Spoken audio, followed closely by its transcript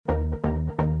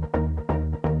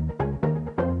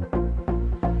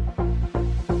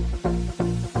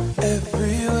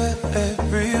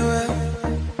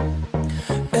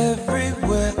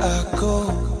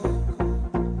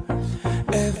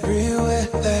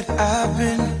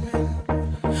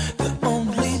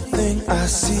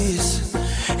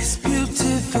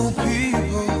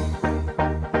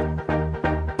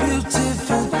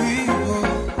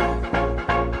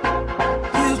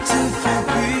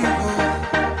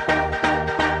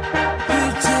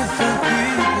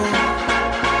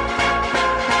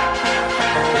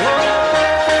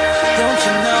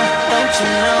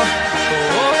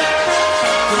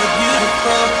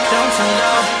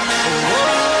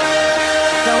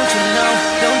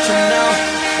Don't you know?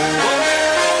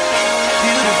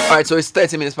 All right, so it's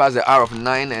 30 minutes past the hour of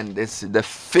 9, and it's the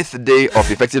 5th day of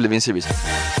Effective Living series.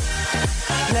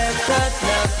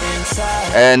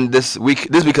 And this week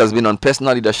has been on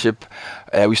personal leadership.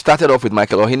 We started off with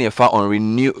Michael Ohinefa on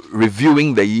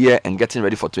reviewing the year and getting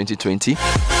ready for 2020.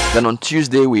 Then on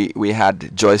Tuesday, we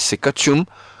had Joyce Sekachum,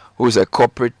 who is a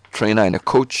corporate trainer and a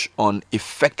coach, on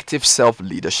effective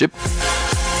self-leadership.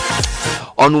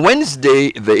 On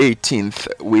Wednesday, the 18th,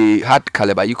 we had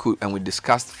Caleb Ayuku, and we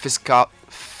discussed physical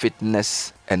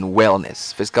wellness,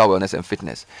 and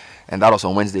fitness. And that was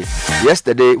on Wednesday.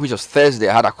 Yesterday, which was Thursday,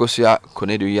 I had Akosia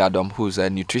Konedu Yadom, who's a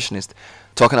nutritionist,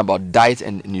 talking about diet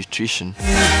and nutrition.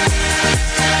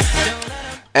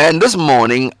 And this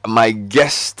morning, my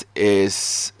guest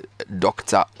is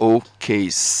Dr. OK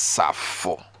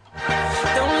Safo.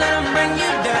 Don't let 'em bring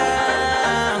you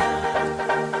down,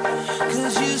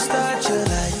 'cause you start your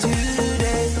life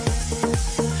today.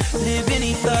 Live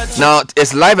any thoughts. Now,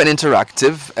 it's live and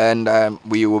interactive, and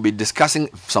we will be discussing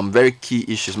some very key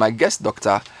issues. My guest,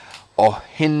 Dr.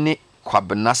 Ohene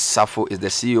Kwabena Safo, is the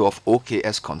CEO of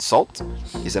OKS Consult.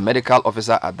 He's a medical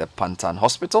officer at the Pantan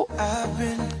Hospital,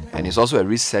 and he's also a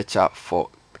researcher for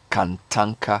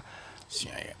Kantanka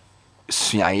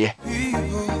Suaye.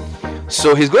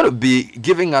 So he's going to be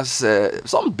giving us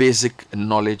some basic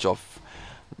knowledge of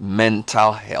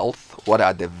mental health. What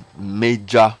are the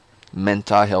major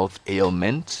mental health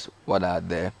ailments? What are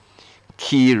the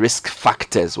key risk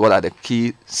factors? What are the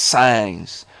key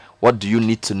signs? What do you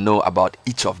need to know about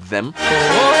each of them?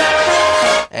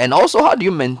 And also, how do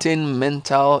you maintain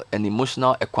mental and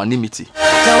emotional equanimity?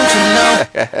 Don't you know?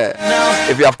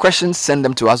 If you have questions, send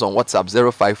them to us on WhatsApp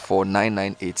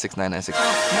 054-998-6996.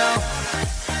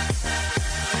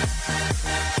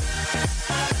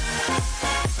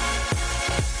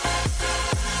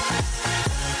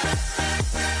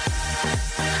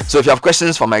 So if you have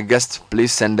questions for my guest,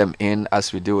 please send them in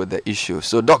as we deal with the issue.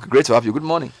 So Doc, great to have you. Good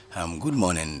morning. Good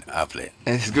morning, Apple.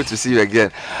 It's good to see you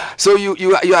again. So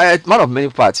you are a man of many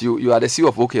parts. You are the CEO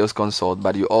of OKS Consult,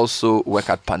 but you also work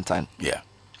at Pantan. Yeah.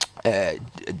 Is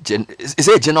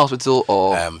it a general hospital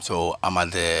or? So I'm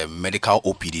at the medical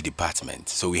OPD department.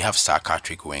 So we have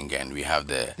psychiatric wing and we have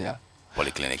the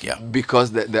polyclinic. Yeah.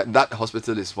 Because that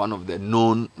hospital is one of the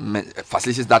known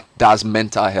facilities that does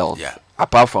mental health. Yeah.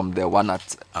 Apart from the one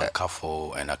at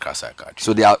Ankafo and Accra Psychiatry.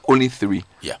 So there are only 3.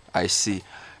 Yeah. I see.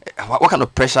 What kind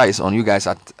of pressure is on you guys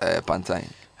at Pantan?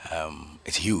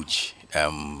 It's huge.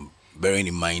 Bearing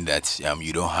in mind that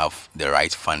you don't have the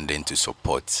right funding to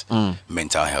support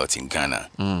mental health in Ghana.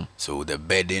 So the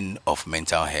burden of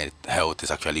mental health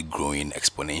is actually growing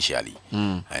exponentially.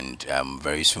 And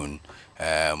very soon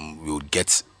we will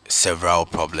get several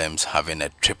problems having a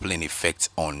tripling effect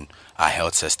on our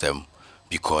health system,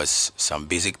 because some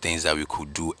basic things that we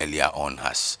could do earlier on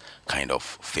has kind of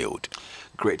failed.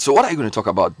 Great. So what are you going to talk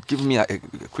about? Give me a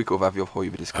quick overview of how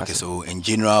you'll be discussing. Okay, so in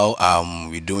general,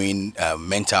 we're doing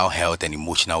mental health and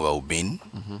emotional well-being,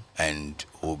 and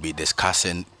we'll be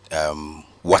discussing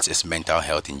what is mental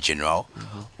health in general,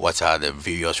 what are the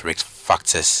various risk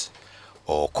factors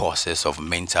or causes of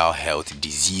mental health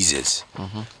diseases,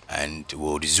 and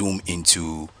we'll zoom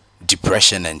into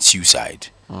depression and suicide.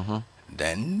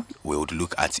 Then we'll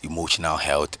look at emotional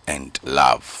health and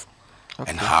love,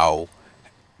 and how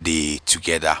they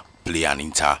together play an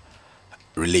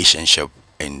inter-relationship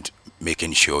and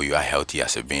making sure you are healthy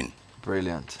as a being.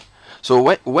 Brilliant. So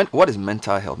what is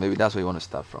mental health? Maybe that's where you want to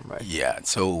start from, right? Yeah,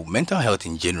 so mental health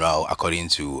in general, according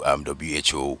to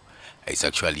WHO, is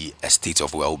actually a state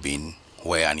of well-being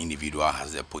where an individual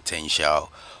has the potential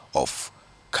of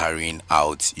carrying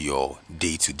out your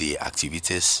day-to-day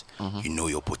activities. You know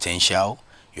your potential,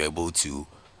 you're able to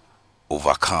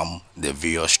overcome the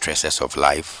various stresses of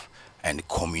life and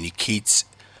communicate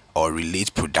or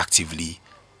relate productively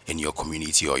in your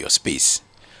community or your space.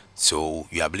 So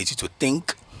your ability to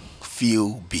think,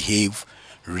 feel, behave,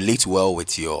 relate well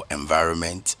with your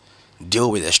environment, deal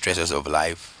with the stresses of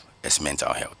life is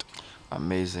mental health.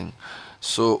 Amazing.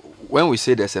 So when we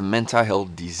say there's a mental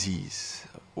health disease,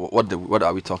 what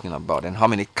are we talking about, and how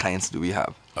many kinds do we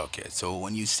have? Okay, so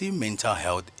when you say mental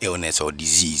health illness or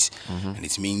disease, and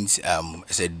it means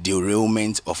it's a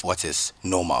derailment of what is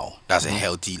normal. That's a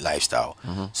healthy lifestyle.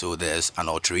 So there's an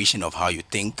alteration of how you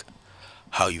think,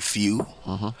 how you feel,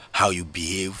 how you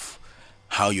behave,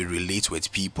 how you relate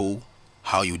with people,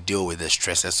 how you deal with the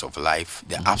stresses of life,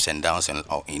 the ups and downs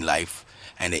in life,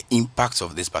 and the impacts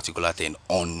of this particular thing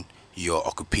on your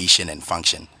occupation and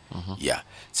function. Yeah.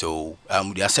 So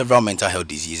there are several mental health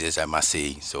diseases, I must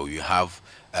say. So you have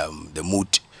the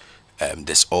mood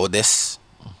disorders,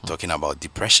 talking about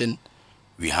depression.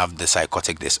 We have the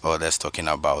psychotic disorders talking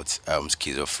about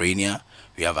schizophrenia.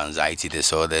 We have anxiety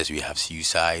disorders. We have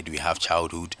suicide. We have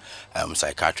childhood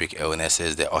psychiatric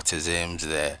illnesses, the autisms,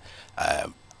 the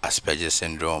Asperger's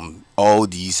syndrome. All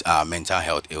these are mental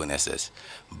health illnesses.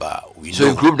 But we So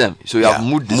know, you group them. So you have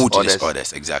mood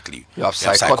disorders. Exactly. You have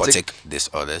We psychotic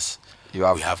disorders. You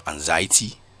have We have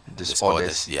anxiety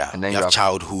disorders. Yeah. And then you you have have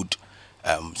childhood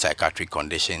psychiatric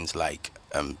conditions like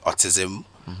autism.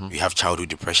 We have childhood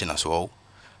depression as well.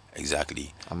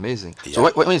 Exactly. amazing. Yeah.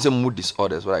 So when you say mood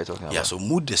disorders, what are you talking about? Yeah, so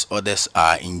mood disorders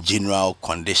are in general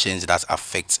conditions that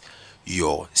affect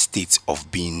your state of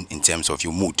being in terms of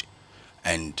your mood.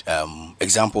 And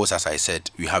examples, as I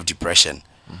said, we have depression.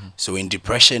 So in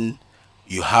depression,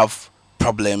 you have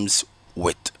problems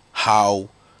with how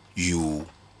you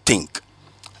think.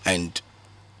 And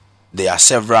there are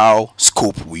several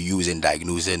scope we use in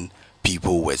diagnosing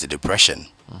people with depression.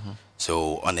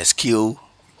 So on a scale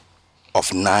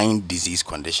of 9 disease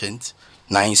conditions,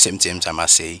 9 symptoms, I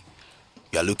must say,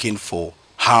 you are looking for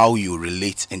how you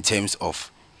relate in terms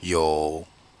of your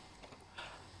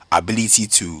ability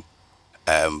to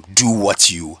do what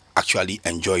you actually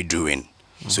enjoy doing.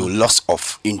 So loss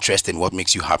of interest in what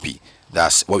makes you happy.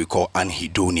 That's what we call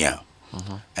anhedonia.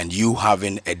 And you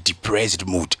having a depressed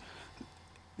mood.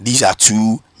 These are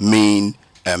two main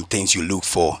things you look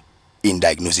for in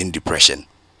diagnosing depression.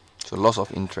 So loss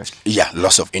of interest. Yeah,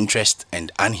 loss of interest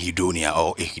and anhedonia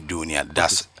or ahedonia.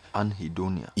 That's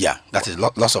Anhedonia. yeah, that is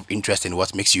loss of interest in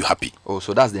what makes you happy. Oh,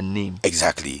 so that's the name.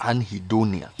 Exactly.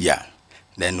 Anhedonia. Yeah.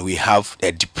 Then we have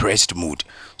a depressed mood.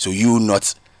 So you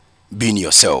not being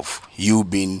yourself, you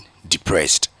being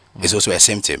depressed is also a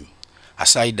symptom.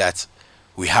 Aside that,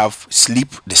 we have sleep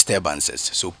disturbances.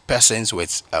 So persons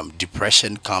with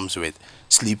depression comes with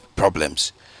sleep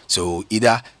problems. So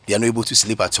either they are not able to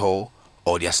sleep at all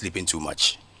or they are sleeping too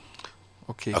much.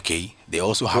 Okay. Okay. They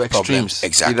also So have problems. extremes.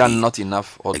 Exactly. Either not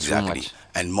enough or Exactly. too much.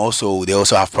 And more so, they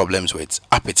also have problems with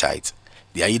appetite.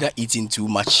 They are either eating too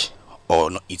much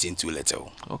or not eating too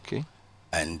little. Okay.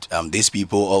 And these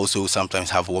people also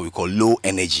sometimes have what we call low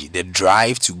energy, the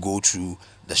drive to go through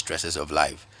the stresses of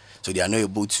life. So they are not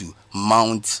able to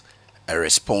mount a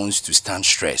response to stand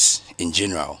stress in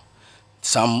general.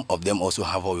 Some of them also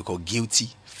have what we call guilty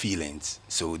feelings.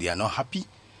 So they are not happy.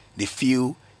 They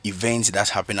feel events that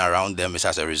happen around them is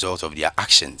as a result of their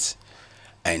actions.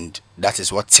 And that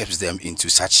is what tips them into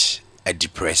such a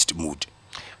depressed mood.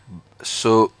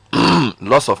 So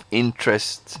loss of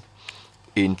interest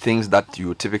in things that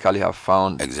you typically have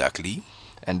found, Exactly.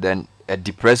 and then a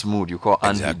depressed mood you call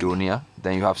Exactly. anhedonia.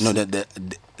 Then you have No, the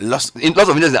loss. loss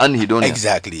of interest is anhedonia.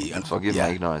 Exactly. And Forgive yeah.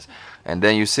 my ignorance. And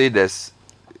then you say there's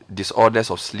disorders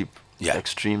of sleep. Yeah.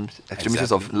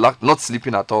 Extremities of Exactly. not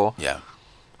sleeping at all, Yeah.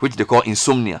 which they call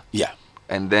insomnia. Yeah.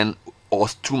 And then or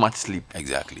too much sleep.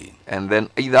 Exactly. And then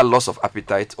either loss of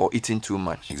appetite or eating too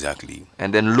much. Exactly.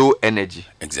 And then low energy.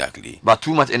 Exactly. But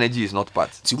too much energy is not part.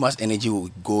 Too much energy will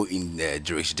go in the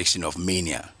jurisdiction of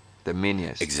mania. The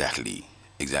manias. Exactly.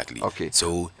 Exactly. Okay.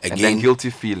 So again, And then guilty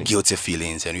feelings. Guilty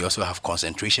feelings, and we also have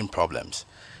concentration problems.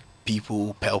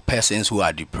 Persons who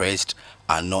are depressed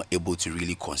are not able to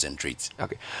really concentrate.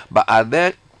 Okay. But are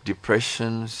there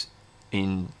depressions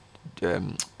in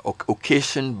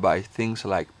occasioned by things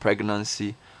like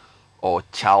pregnancy or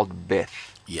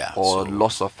childbirth? Yeah, Or so-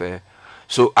 loss of a.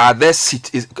 So are there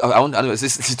I don't know, is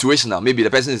this situational? Maybe the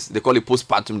person is, they call it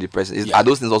postpartum depression. Yeah. Are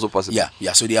those things also possible?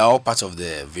 Yeah. So they are all part of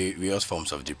the various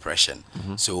forms of depression.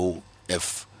 So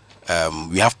if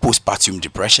we have postpartum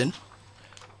depression,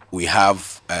 we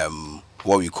have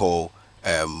what we call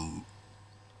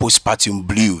postpartum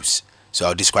blues. So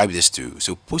I'll describe this too.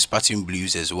 So postpartum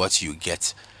blues is what you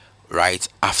get right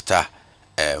after,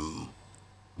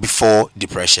 before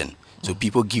depression. So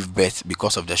people give birth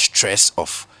because of the stress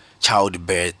of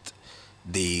childbirth.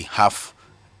 They have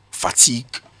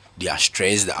fatigue, they are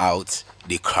stressed out,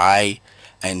 they cry,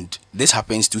 and this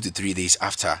happens 2 to 3 days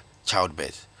after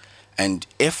childbirth. And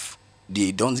if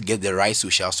they don't get the right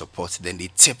social support, then they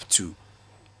tip to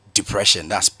depression.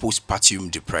 That's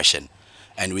postpartum depression.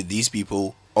 And with these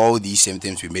people, all these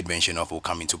symptoms we made mention of will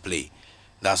come into play.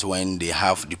 That's when they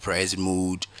have depressed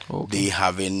mood. Okay. They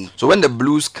having So when the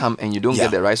blues come and you don't Yeah.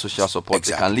 get the right social support,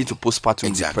 it can lead to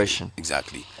postpartum depression.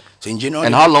 Exactly. So in general,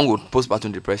 And how long would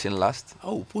postpartum depression last?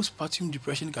 postpartum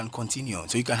depression can continue.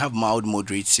 So you can have mild,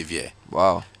 moderate, severe.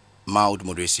 Wow. Mild,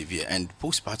 moderate, severe, and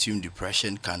postpartum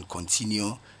depression can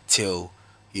continue till,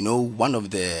 one of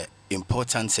the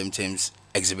important symptoms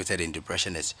exhibited in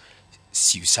depression is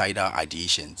suicidal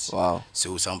ideations. Wow.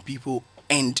 So some people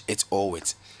end it all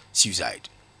with suicide.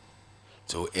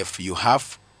 So if you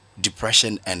have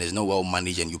depression and is not well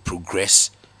managed and you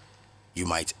progress you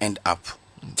might end up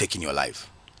taking your life.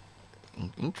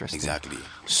 Interesting. Exactly.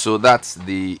 So that's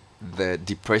the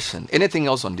depression. Anything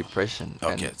else on depression?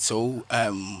 Okay. So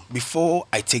before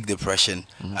I take depression,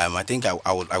 I think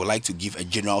I would like to give a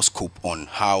general scope on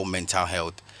how mental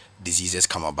health diseases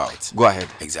come about. Go ahead.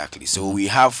 Exactly. So we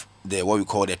have what we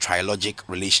call the trilogic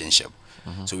relationship.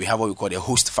 So we have what we call the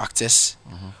host factors,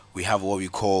 we have what we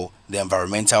call the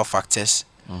environmental factors,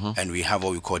 and we have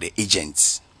what we call the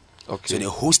agents. Okay. So the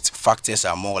host factors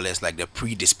are more or less like the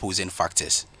predisposing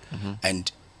factors,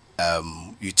 and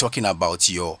you're talking about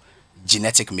your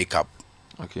genetic makeup.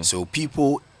 Okay. So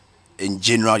people in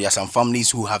general, there are some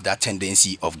families who have that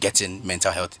tendency of getting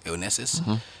mental health illnesses.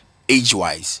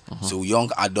 Age-wise, so young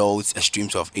adults,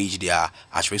 extremes of age, they are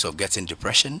at risk of getting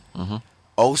depression.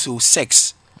 Also,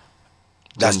 sex,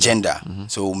 that's gender.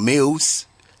 So males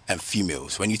and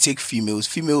females. When you take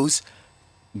females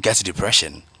get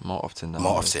depression more often than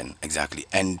more others. often, exactly.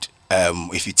 And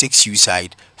if you take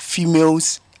suicide,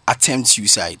 females attempt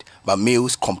suicide, but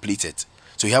males complete it.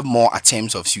 So you have more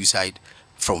attempts of suicide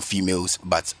from females,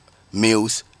 but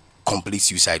males complete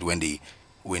suicide when they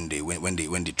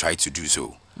try to do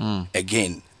so.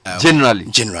 Again, generally,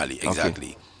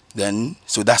 exactly. Okay. Then,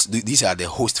 so these are the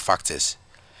host factors.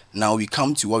 Now we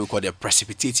come to what we call the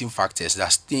precipitating factors.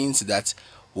 That's things that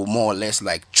will more or less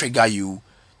like trigger you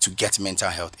to get mental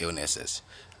health illnesses.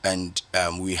 And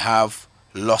we have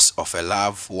loss of a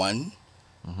loved one,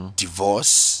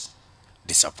 divorce,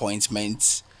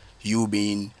 disappointment, you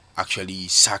being actually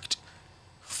sacked,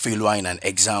 failure in an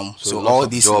exam. So loss all of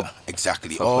these, job,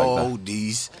 exactly, stuff all like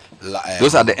these.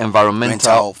 Those are the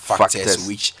environmental factors.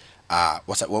 which are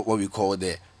what we call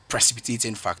the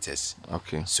precipitating factors.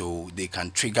 Okay. So they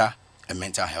can trigger a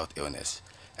mental health illness.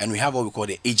 And we have what we call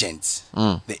the agents.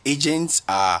 The agents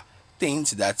are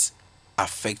things that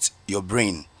affect your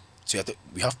brain. So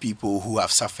we have people who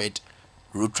have suffered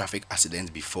road traffic accidents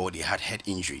before they had head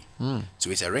injury. So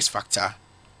it's a risk factor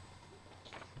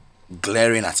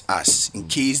glaring at us. In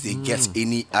case they get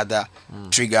any other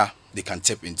trigger, they can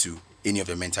tap into any of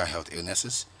the mental health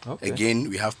illnesses. Okay. Again,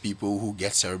 we have people who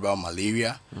get cerebral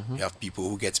malaria. We have people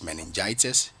who get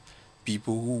meningitis,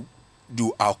 people who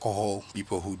do alcohol,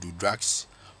 people who do drugs.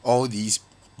 All these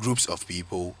groups of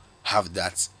people have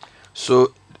that.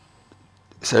 So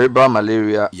cerebral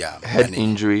malaria, Yeah, head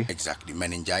injury, exactly,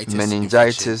 meningitis,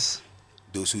 meningitis,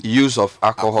 those who use of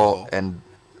alcohol and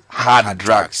hard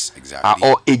drugs exactly, are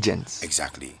all agents.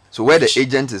 exactly. So where Which- the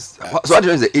agent is, so what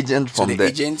difference the agent So from the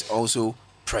agent also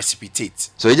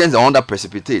precipitates. So agent is the one that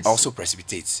precipitates. Also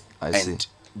precipitates, I and see.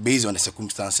 based on the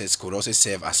circumstances, could also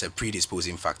serve as a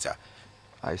predisposing factor.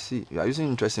 I see. You are using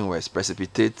interesting words.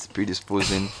 Precipitate,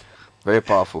 predisposing. Very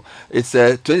powerful. It's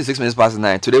 26 minutes past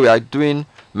 9. Today we are doing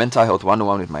mental health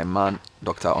 101 with my man,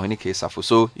 Dr. Ohenike Safo.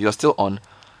 So you're still on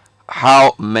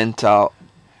how mental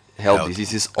health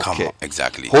diseases come occur. up,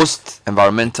 exactly. Host,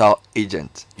 environmental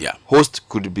agent. Yeah. Host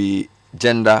could be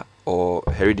gender or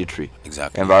hereditary.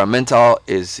 Exactly. Environmental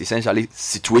is essentially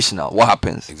situational. What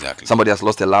happens? Exactly. Somebody has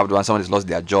lost a loved one, somebody's lost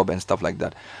their job and stuff like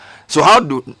that. So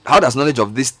how does knowledge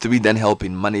of these three then help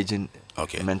in managing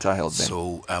mental health then?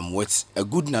 So with a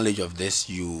good knowledge of this,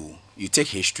 you take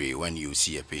history when you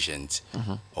see a patient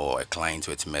or a client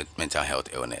with mental health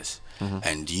illness,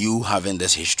 and you having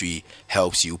this history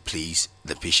helps you place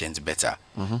the patient better,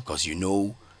 because you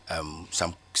know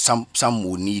some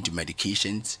will need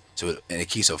medications. So in the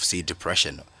case of, say,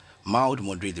 depression, mild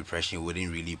moderate depression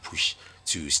wouldn't really push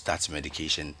to start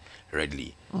medication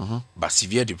readily, but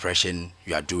severe depression,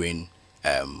 you are doing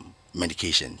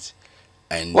medications.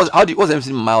 And what's the difference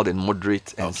between mild and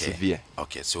moderate and severe?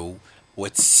 Okay, so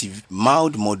what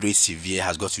mild, moderate, severe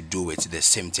has got to do with the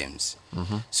symptoms.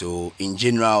 So in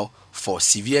general, for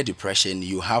severe depression,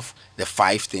 you have the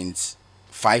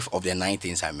 5 of the 9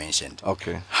 things I mentioned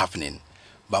happening.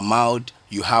 But mild,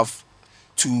 you have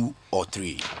 2 or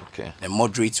 3. Okay. The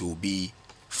moderate will be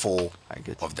 4 I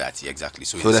get of that. Yeah, exactly.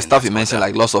 So the stuff you mentioned,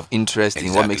 like loss of interest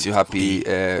in what makes you happy,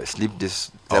 Exactly. sleep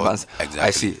disturbance. Exactly.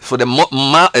 I see. So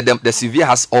the severe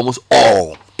has almost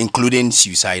all, including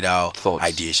suicidal thoughts,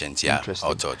 ideations. Yeah, Interesting.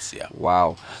 all thoughts. Yeah.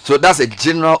 Wow. So that's a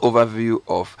general overview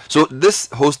of. So this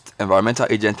host environmental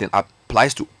agent thing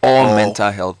applies to all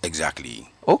mental health. Exactly.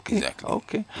 Okay. Exactly.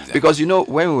 Okay. Exactly. Because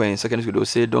when we were in secondary school, they would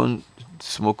say don't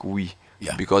smoke weed.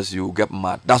 Yeah. Because you get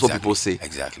mad. That's what people say.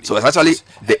 Exactly. So it's actually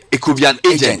it could be an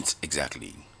agent.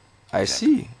 Exactly. I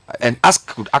see. And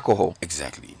ask with alcohol.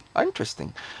 Exactly.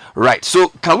 Interesting. Right. So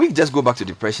can we just go back to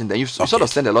depression? Then you sort of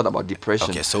said a lot about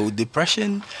depression. Okay. So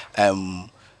depression,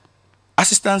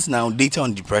 assistance now, data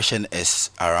on depression is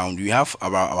around. We have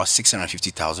about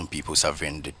 650,000 people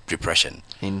suffering depression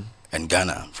In and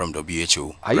Ghana from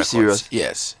WHO. Are you serious?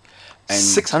 Yes. And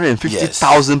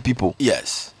 650,000 people.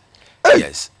 Yes. Hey.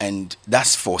 Yes. And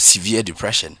that's for severe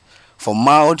depression. For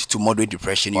mild to moderate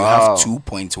depression, you Wow. have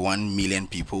 2.1 million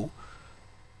people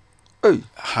Hey.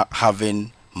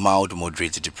 having mild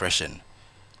moderate depression.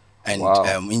 And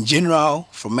Wow. in general,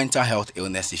 for mental health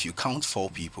illness, if you count 4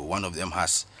 people, one of them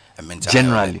has a mental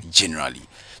Generally. illness. Generally.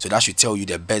 So that should tell you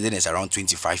the burden is around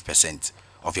 25%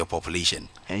 of your population.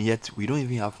 And yet we don't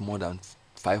even have more than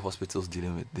 5 hospitals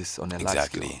dealing with this on a large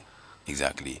Exactly. scale.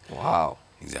 Exactly. Wow.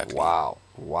 Exactly. Wow.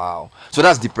 So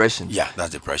that's depression. Yeah,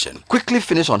 that's depression. Quickly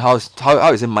finish on how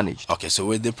is it managed? Okay, so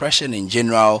with depression in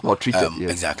general, Or treated, yes.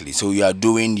 exactly. So you are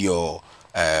doing your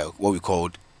what we call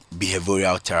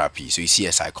behavioral therapy. So you see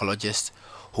a psychologist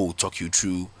who will talk you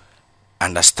through,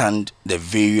 understand the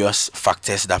various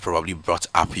factors that probably brought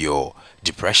up your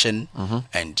depression,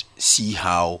 and see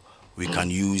how we can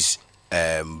use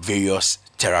various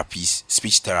therapies,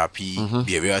 speech therapy,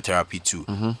 behavioral therapy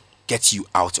to get you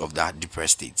out of that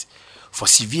depressed state. For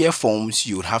severe forms,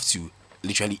 you would have to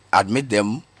literally admit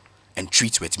them and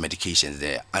treat with medications,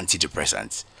 the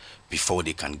antidepressants, before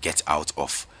they can get out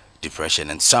of depression.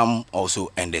 And some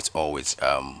also end it all with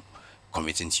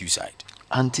committing suicide.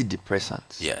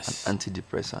 Antidepressants. Yes. An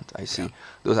antidepressant. I see.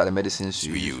 Those are the medicines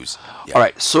We use. Yeah. All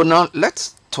right. So now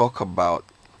let's talk about.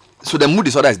 So the mood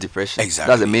disorder is depression.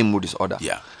 Exactly. That's the main mood disorder.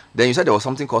 Yeah. Then you said there was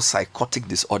something called psychotic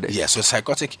disorder. Yeah, so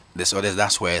psychotic disorders,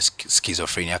 that's where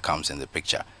schizophrenia comes in the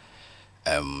picture.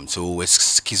 So with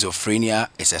schizophrenia,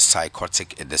 it's a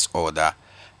psychotic disorder.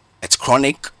 It's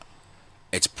chronic,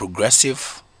 it's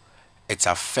progressive, it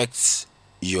affects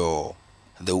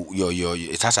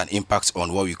it has an impact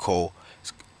on what we call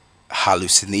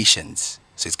hallucinations.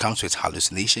 So it comes with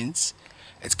hallucinations,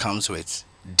 it comes with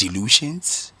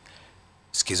delusions.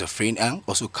 Schizophrenia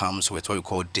also comes with what we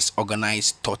call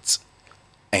disorganized thought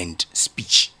and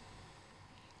speech.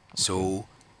 So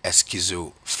a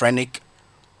schizophrenic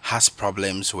has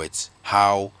problems with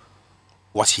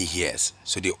what he hears.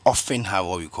 So they often have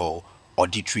what we call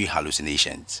auditory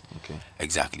hallucinations. Okay.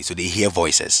 Exactly. So they hear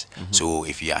voices. So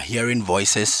if you are hearing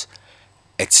voices,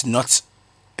 it's not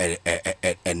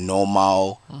a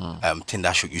normal thing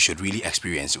that you should really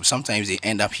experience. So sometimes they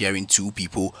end up hearing 2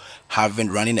 people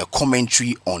running a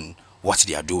commentary on what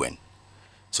they are doing.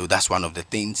 So that's one of the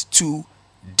things. 2,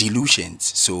 delusions.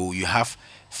 So you have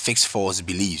fixed false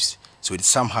beliefs. So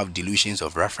some have delusions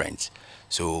of reference.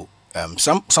 So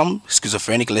some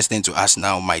schizophrenic listening to us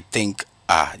now might think,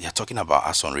 they're talking about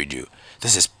us on radio.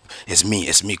 It's me,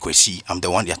 Kwesi. I'm the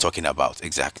one they're talking about.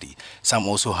 Exactly. Some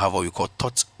also have what we call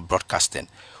thought broadcasting.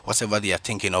 Whatever they are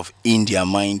thinking of in their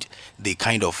mind, they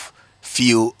kind of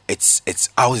feel it's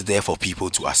out there for people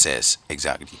to access.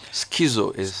 Exactly.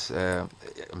 Schizo is,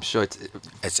 I'm sure it's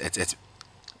I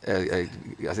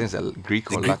think it's a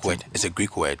Greek or Greek Latin. word. It's a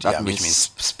Greek word. That yeah, means which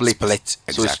means split.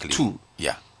 Exactly. So it's 2.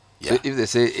 Yeah. So if they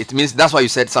say it means, that's why you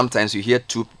said sometimes you hear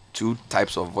two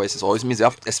types of voices, or it means you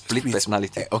have a split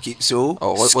personality. Okay, so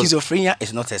schizophrenia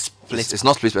is not a split. It's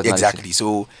not split personality. Exactly.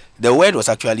 So the word was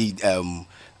actually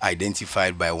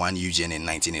identified by one Eugene in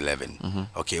 1911.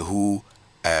 Okay, who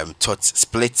taught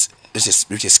split, which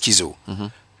is schizo,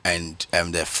 and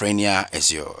the phrenia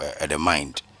is your the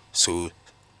mind. So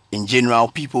in general,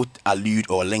 people allude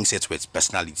or links it with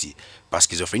personality, but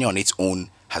schizophrenia on its own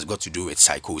has got to do with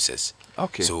psychosis.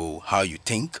 Okay. So how you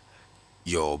think,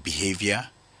 your behavior,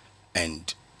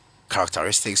 and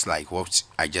characteristics like what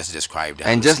I just described.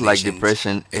 And just like hallucinations.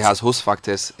 depression, it has host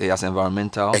factors, it has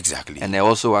environmental. Exactly. And it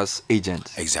also has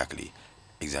agents. Exactly.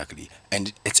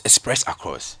 And it's expressed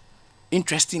across.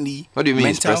 Interestingly, What do you mean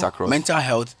expressed across? Mental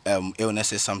health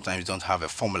illnesses sometimes don't have a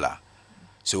formula.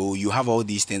 So you have all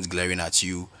these things glaring at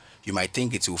you. You might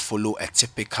think it will follow a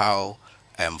typical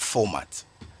format.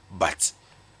 But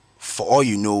for all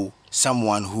you know,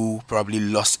 someone who probably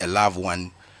lost a loved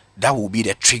one, that will be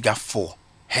the trigger for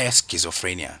her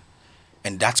schizophrenia.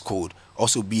 And that could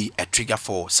also be a trigger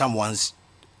for someone's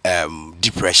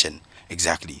depression.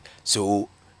 Exactly. So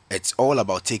it's all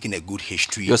about taking a good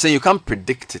history. You're saying you can't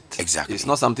predict it. Exactly. It's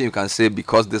not something you can say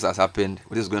because this has happened,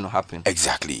 this is going to happen.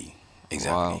 Exactly.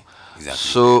 Wow. Exactly.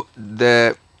 So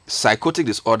the psychotic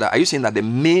disorder, are you saying that the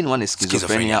main one is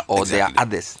schizophrenia, or there are exactly.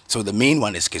 others? So the main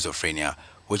one is schizophrenia,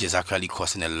 which is actually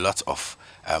causing a lot of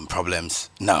problems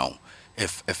now.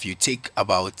 If you take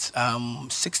about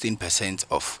 16%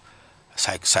 of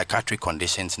psychiatric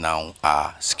conditions now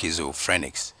are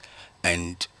schizophrenics,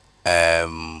 and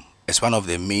it's one of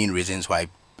the main reasons why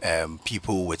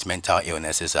people with mental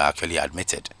illnesses are actually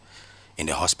admitted in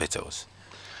the hospitals.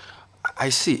 I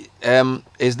see.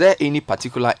 Is there any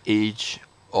particular age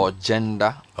or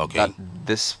gender Okay. that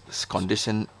this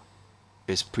condition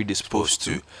is predisposed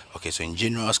to? Okay, so in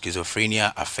general,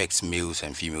 schizophrenia affects males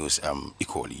and females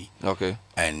equally. Okay.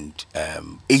 And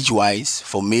age-wise,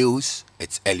 for males,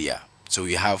 it's earlier. So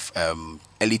we have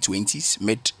early 20s,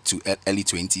 mid to early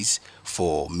 20s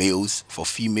for males. For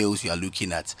females, you are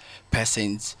looking at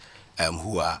persons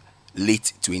who are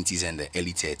late 20s and the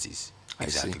early 30s.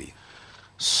 Exactly.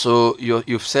 So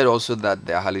you've said also that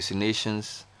there are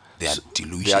hallucinations. There are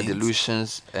delusions. There are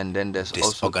delusions, and then there's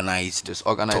also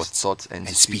disorganized thoughts and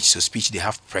speech. So speech, they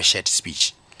have pressured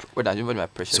speech. What do you mean by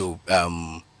pressure? So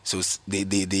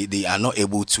they are not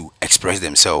able to express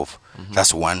themselves.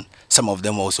 That's one. Some of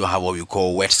them also have what we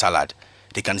call word salad.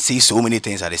 They can say so many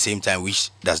things at the same time, which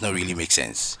does not really make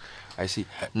sense. I see.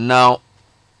 Now,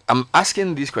 I'm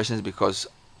asking these questions because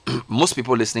most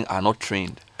people listening are not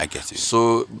trained. I get you.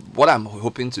 So what I'm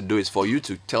hoping to do is for you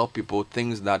to tell people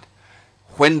things that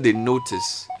when they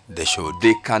notice, they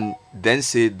can then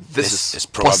say this is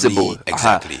possible.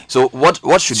 Exactly. So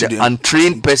what should the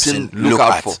untrained person look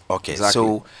out for? Okay.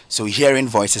 Exactly. So hearing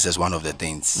voices is one of the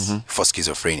things for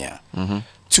schizophrenia.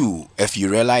 Two, if you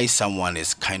realize someone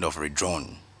is kind of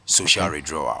withdrawn, social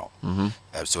withdrawal.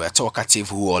 So a talkative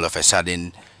who all of a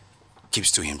sudden keeps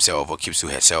to himself or keeps to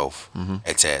herself,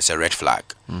 it's a red flag.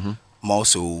 More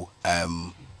so,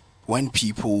 when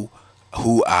people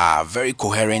who are very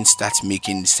coherent start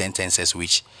making sentences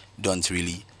which don't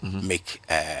really make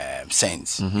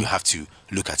sense, you have to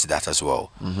look at that as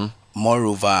well.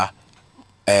 Moreover,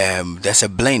 there's a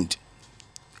blend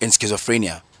in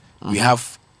schizophrenia. We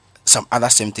have some other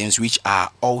symptoms which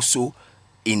are also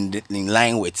in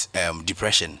line with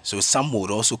depression. So some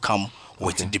would also come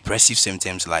with depressive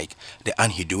symptoms like the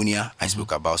anhedonia I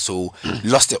spoke about. So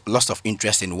loss of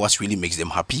interest in what really makes them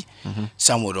happy.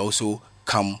 Some would also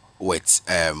come with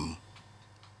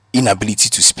inability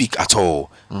to speak at all,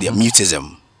 their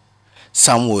mutism.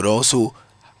 Some would also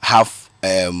have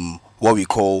what we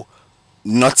call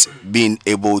not being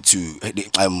able to a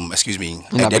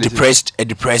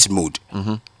depressed mood.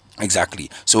 Exactly.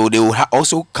 So they will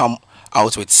also come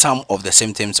out with some of the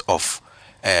symptoms of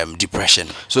depression.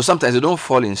 So sometimes they don't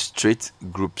fall in straight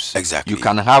groups. Exactly. You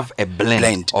can have a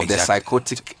blend of the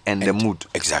psychotic and the mood.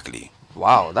 Exactly.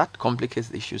 Wow, that complicates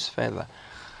the issues further.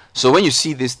 So when you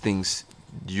see these things,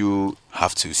 you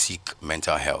have to seek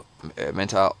mental health.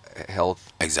 Mental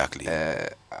health. Exactly.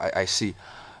 I see.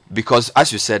 Because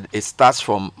as you said, it starts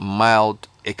from mild,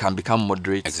 it can become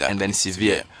moderate, and then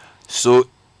severe. So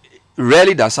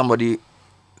rarely does somebody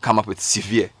come up with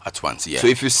severe at once. Yeah. So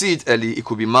if you see it early, it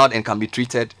could be mild and can be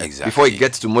treated before it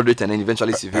gets to moderate and then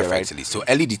eventually severe. Perfectly. Right? So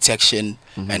early detection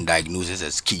and diagnosis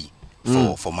is key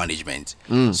for management.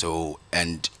 So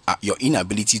and your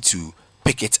inability to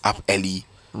pick it up early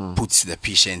puts the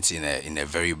patient in a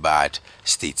very bad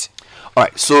state. All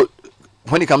right. So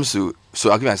when it comes to,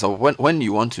 I'll give you an example. When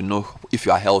you want to know if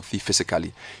you are healthy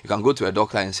physically, you can go to a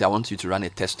doctor and say, I want you to run a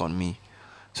test on me.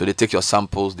 So they take your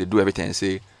samples, they do everything and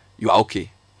say, you are okay.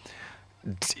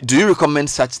 Do you recommend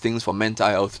such things for mental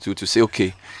health too, to say,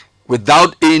 okay,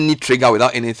 without any trigger,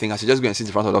 without anything, I should just go and sit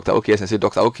in front of Dr. Okay, and say,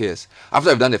 Dr. Okay, yes.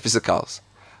 After I've done the physicals,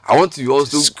 I want you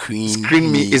also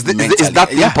screen me. Is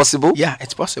that possible? Yeah,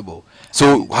 it's possible.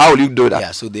 So how will you do that?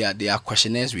 Yeah, so there are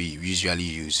questionnaires we usually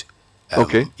use.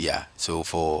 Okay. Yeah. So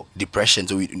for depression,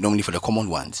 so we normally for the common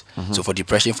ones. So for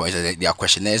depression, for instance, there are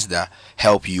questionnaires that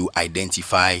help you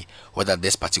identify whether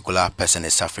this particular person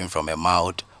is suffering from a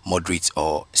mild, moderate,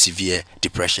 or severe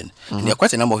depression. And there are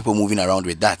quite a number of people moving around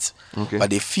with that. Okay. But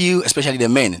they feel, especially the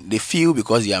men, they feel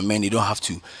because they are men, they don't have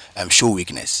to show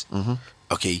weakness.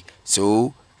 Okay.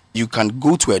 So you can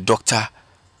go to a doctor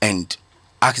and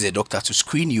ask the doctor to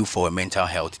screen you for a mental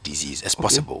health disease. It's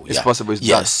possible. It's possible. It's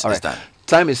yes, done. It's done.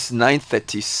 Time is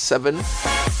 9:37.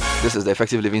 This is the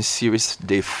Effective Living Series,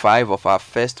 day 5 of our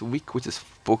first week, which is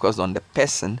focused on the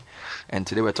person. And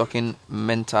today we're talking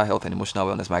mental health and emotional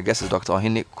wellness. My guest is Dr.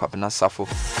 Ohene Kwabena Safo,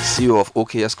 CEO of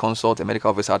OKS Consult, a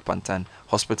medical officer at Pantan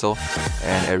Hospital,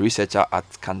 and a researcher at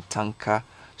Kantanka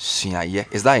Suyaye.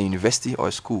 Is that a university or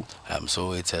a school?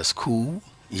 So it's a school.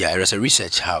 Yeah, it's a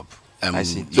research hub. I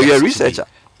see. So you're a researcher?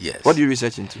 Yes. What do you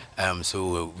research into?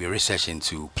 So we research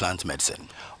into plant medicine.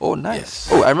 Oh, nice. Yes.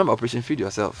 Oh, I remember Operation Feed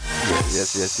Yourself.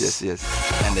 Yes.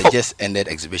 And they just ended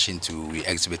exhibition we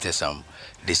exhibited some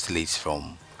distillates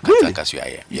from Really?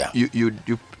 Kantanka. Yeah. You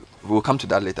we'll come to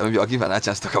that later. Maybe I'll give another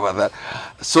chance to talk about that.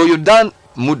 So you've done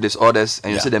mood disorders,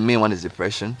 and you said the main one is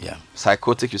depression. Yeah.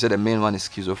 Psychotic, you said the main one is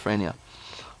schizophrenia.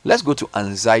 Let's go to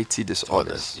anxiety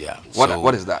disorders. Yeah.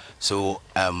 What is that? So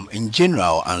in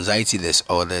general, anxiety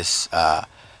disorders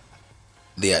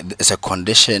it's a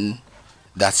condition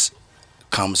that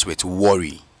comes with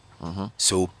worry.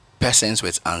 So persons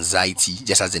with anxiety,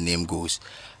 just as the name goes,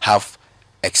 have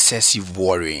excessive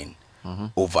worrying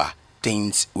over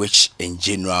things which in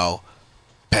general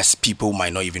people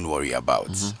might not even worry about.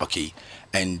 Okay,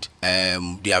 and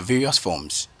there are various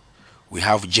forms. We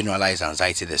have generalized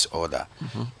anxiety disorder.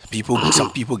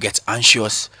 Some people get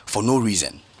anxious for no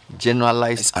reason.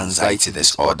 Generalized Anxiety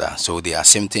disorder. So there are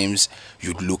symptoms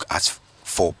you'd look at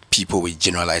for people with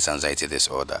generalized anxiety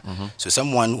disorder. So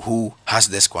someone who has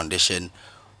this condition,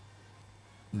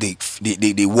 they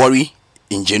worry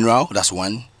in general. That's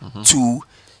one. Two,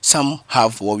 some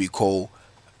have what we call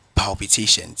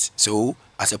palpitations. So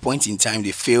at a point in time,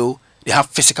 they have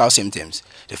physical symptoms.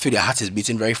 They feel their heart is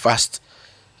beating very fast.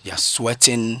 They are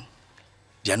sweating.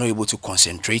 They are not able to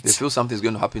concentrate. They feel something's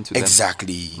going to happen to them.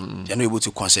 Exactly. They are not able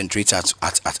to concentrate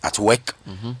at work.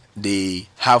 They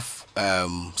have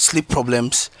sleep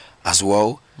problems as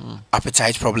well,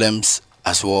 appetite problems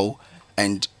as well.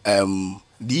 And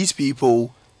these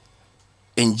people,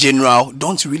 in general,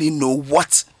 don't really know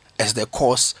what is the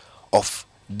cause of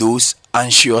those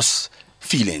anxious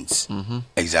feelings.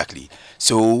 Exactly.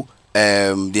 So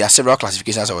there are several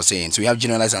classifications I was saying. So we have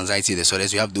generalized anxiety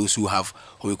disorders. We have those who have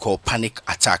what we call panic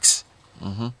attacks.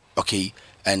 Okay,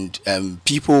 and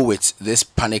people with this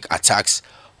panic attacks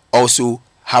also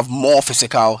have more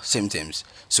physical symptoms.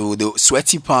 So the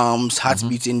sweaty palms, heart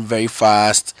beating very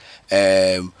fast,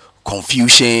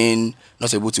 confusion,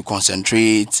 not able to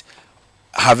concentrate,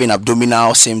 having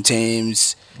abdominal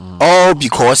symptoms, all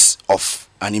because of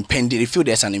they feel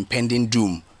there's an impending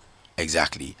doom.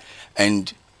 Exactly.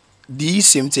 And these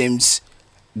symptoms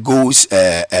goes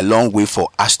a long way for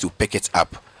us to pick it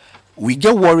up. We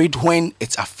get worried when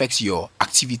it affects your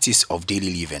activities of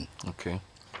daily living. Okay.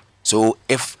 So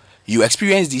if you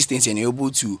experience these things and you're able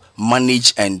to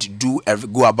manage and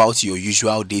go about your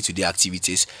usual day-to-day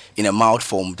activities in a mild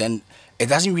form, then it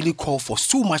doesn't really call for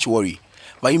so much worry.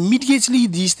 But immediately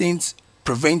these things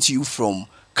prevent you from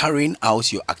carrying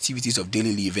out your activities of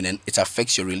daily living, and it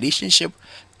affects your relationship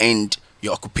and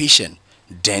your occupation,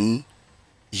 then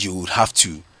you would have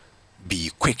to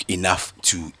be quick enough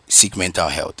to seek mental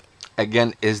health.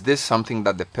 Again, is this something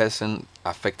that the person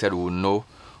affected will know,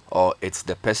 or it's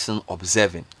the person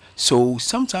observing? So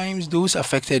sometimes those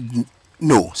affected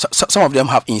know. Some of them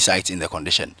have insight in the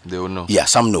condition. They will know. Yeah,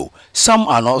 some know. Some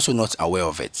are also not aware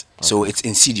of it. Okay. So it's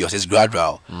insidious, it's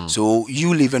gradual. So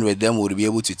you living with them will be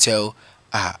able to tell,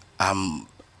 I'm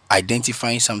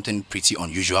identifying something pretty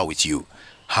unusual with you.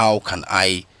 How can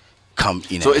I come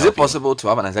in? So is it possible to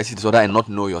have an anxiety disorder and not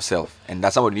know yourself, and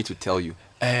that somebody need to tell you?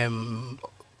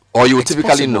 Or you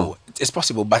typically know? It's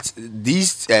possible, but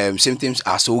these symptoms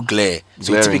are so glaring.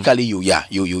 So typically you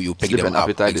pick sleep them and up.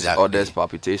 Appetite Exactly. disorders,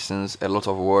 palpitations, a lot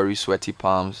of worry, sweaty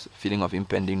palms, feeling of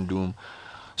impending doom.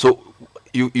 So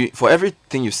you for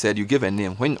everything you said, you give a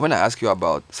name. When I ask you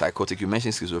about psychotic, you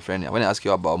mentioned schizophrenia. When I ask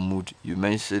you about mood, you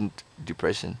mentioned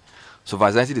depression. So for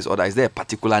anxiety disorder, is there a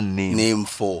particular name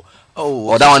for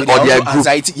or that one, or their group?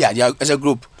 Anxiety, yeah, as a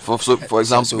group. For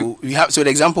example, so we have the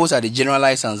examples are the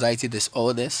generalized anxiety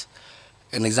disorders.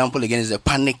 An example again is the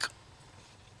panic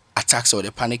attacks or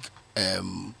the panic.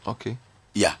 Okay.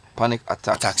 Yeah. Panic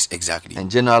attacks. Exactly. And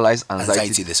generalized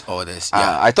anxiety disorders.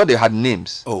 Yeah. I thought they had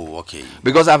names. Oh, okay.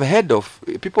 Because I've heard of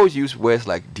people use words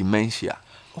like dementia.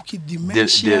 Okay,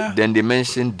 dementia. Then they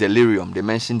mention delirium. They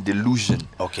mention delusion.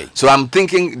 Okay. So I'm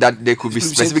thinking that there could be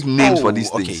specific names for these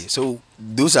things. Okay, so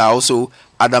those are also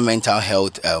other mental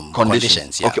health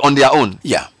conditions. Yeah. Okay, on their own.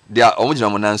 Yeah. They are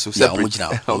separate.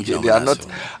 Okay, they are not.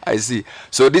 I see.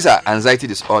 So these are anxiety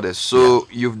disorders. So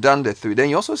you've done the three. Then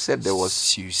you also said there was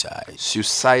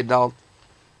suicidal.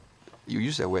 You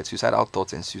use the word suicidal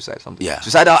thoughts and suicide something. Yeah.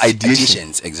 Suicidal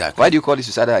ideations. Exactly. Why do you call it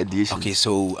suicidal ideation? Okay,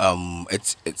 so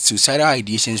it's suicidal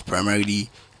ideations primarily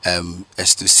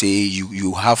is to say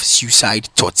you have suicide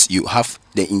thoughts. You have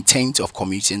the intent of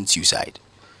committing suicide.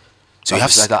 So you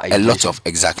have a lot of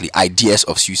ideas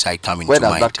of suicide coming to mind.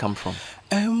 Where does that come from?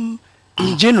 In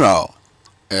general,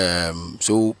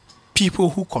 so people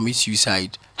who commit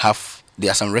suicide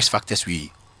there are some risk factors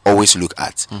we always look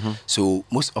at. So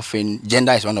most often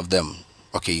gender is one of them.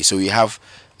 Okay, so we have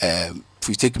if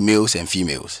we take males and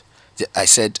females, I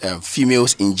said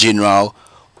females in general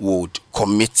would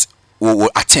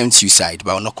attempt suicide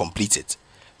but will not complete it.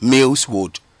 Males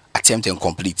would attempt and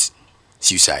complete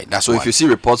suicide. That's so one. If you see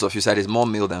reports of suicide, it's more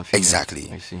male than female. Exactly.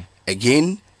 I see.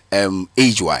 Again,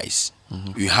 age wise,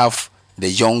 you have the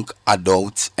young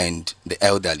adults and the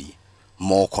elderly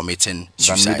more committing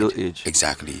suicide. Middle age.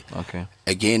 Exactly. Okay.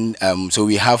 Again, so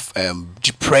we have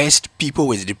depressed people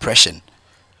with depression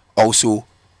also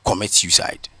commit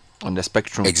suicide. On the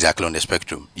spectrum. Exactly, on the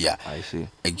spectrum. Yeah. I see.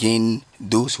 Again,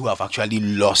 those who have actually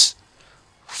lost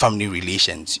family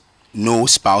relations, no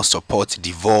spouse support,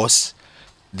 divorce,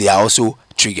 they are also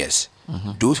triggers.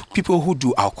 Those people who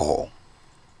do alcohol,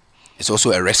 it's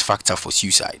also a risk factor for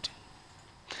suicide.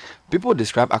 People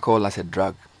describe alcohol as a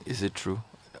drug. Is it true?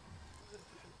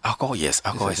 Alcohol, yes,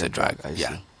 alcohol is a drug. I Yeah,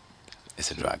 see.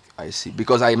 it's a drug. I see.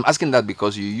 Because I'm asking that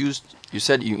because you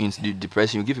said you in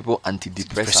depression, you give people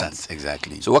antidepressants. Depressants,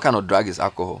 exactly. So what kind of drug is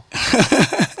alcohol?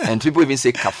 And people even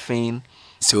say caffeine.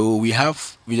 So we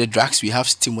have, with the drugs, we have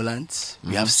stimulants,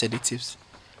 we have sedatives.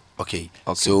 Okay.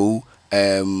 So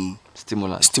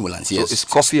Stimulants. stimulants, So yes. is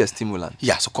coffee a stimulant?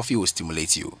 Yeah, so coffee will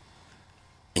stimulate you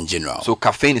in general. So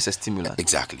caffeine is a stimulant.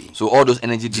 Exactly. So all those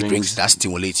energy The drinks drinks that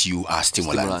stimulate you are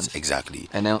stimulants. Stimulants. Exactly.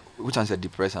 and then which one's a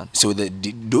depressant? So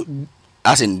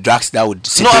as in drugs that would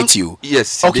sedate you.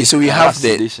 Yes. Okay, so we have the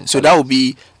sedation. so that would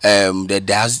be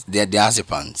the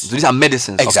diazepams. So these are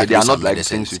medicines. Okay, Exactly, they are these not are like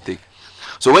medicines. things you take.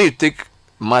 So when you take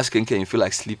Skincare and you feel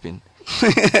like sleeping,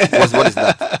 what is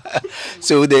that?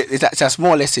 So it's a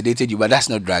more or less sedated you, but that's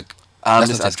not drug.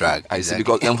 That's not a drug. I see. Exactly.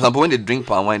 Because for example, when they drink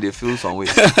palm wine, they feel some way.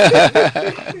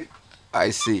 I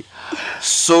see.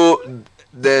 So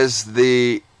there's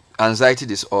the anxiety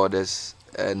disorders,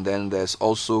 and then there's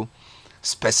also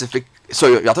specific. So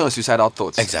you're talking about suicidal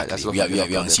thoughts. Exactly. That's what We are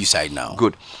we're on suicide now.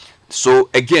 Good. So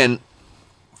again,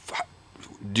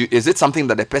 is it something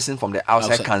that the person from the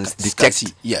outside can detect, see,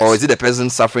 yes. or is it the person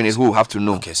suffering it who will have to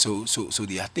know? Okay, so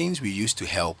there are things we use to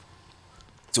help.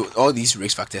 So all these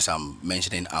risk factors I'm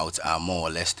mentioning out are more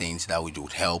or less things that would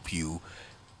help you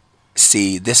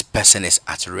say this person is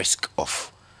at risk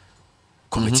of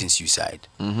committing suicide.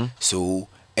 So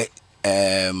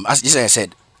as I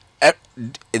said,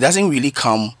 it doesn't really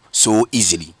come so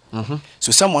easily.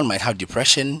 So someone might have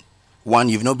depression. One,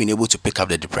 you've not been able to pick up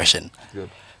the depression. Good.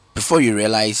 Before you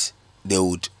realize, they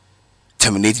would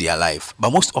terminate their life.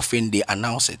 But most often they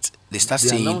announce it. They start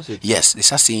saying, announce it? yes, they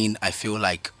start saying, I feel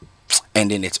like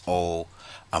ending it all.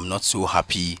 I'm not so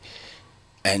happy.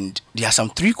 And there are some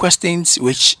 3 questions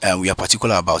which we are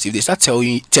particular about. If they start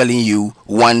telling you,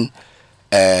 one,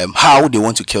 how they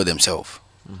want to kill themselves,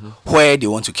 where they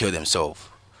want to kill themselves,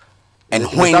 and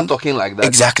If they when start talking like that,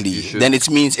 exactly, you should- then it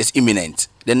means it's imminent.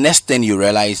 The next thing you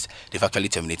realize, they've actually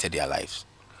terminated their lives.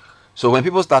 So when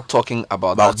people start talking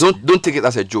about About- that, don't take it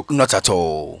as a joke. Not at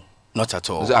all. Not at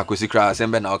all. So, "Akwesi kra,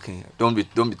 asembe na okay." Don't be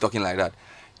talking like that.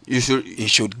 You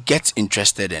should get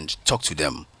interested and talk to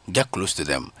them, get close to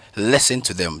them, listen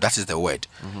to them. That is the word.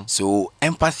 So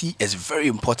empathy is very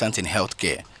important in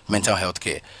healthcare, mental health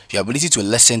care. Your ability to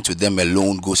listen to them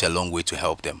alone goes a long way to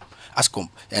help them.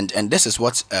 And this is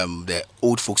what the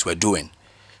old folks were doing,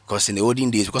 because in the olden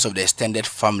days, because of the extended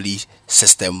family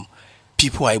system,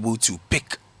 people are able to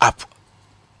pick up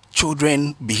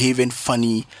children behaving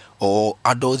funny or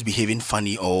adults behaving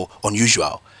funny or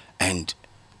unusual and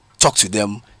talk to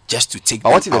them just to take But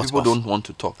them what if the out people of- don't want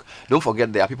to talk? Don't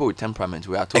forget there are people with temperament.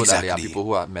 We are told that there are Exactly. people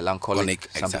who are melancholic,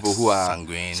 some Exact- people who are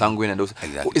sanguine. and those.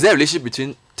 Exactly. Is there a relationship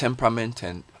between temperament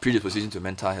and predisposition to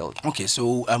mental health? Okay,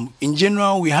 so in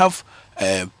general, we have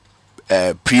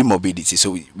pre-morbidity.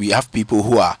 So we have people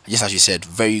who are, just as you said,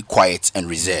 very quiet and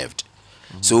reserved.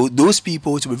 So those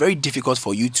people, it will be very difficult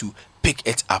for you to pick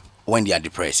it up when they are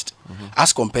depressed,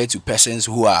 as compared to persons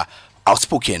who are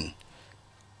outspoken.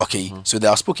 Okay, so the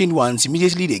outspoken ones,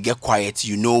 immediately they get quiet,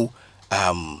 you know,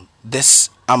 this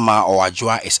Ama or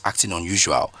Ajua is acting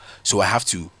unusual. So I have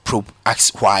to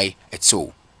ask why it's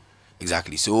so.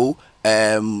 Exactly. So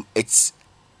there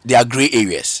are gray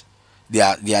areas. There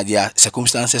are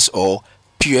circumstances or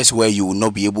periods where you will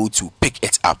not be able to pick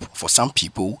it up. For some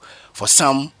people, for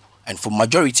some, and for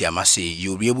majority, I must say,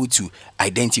 you'll be able to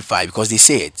identify because they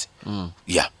say it.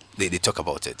 Yeah, they talk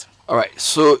about it. All right.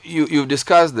 So you've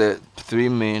discussed the 3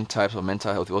 main types of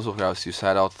mental health. You also have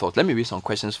suicidal thoughts. Let me read some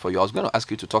questions for you. I was going to ask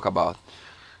you to talk about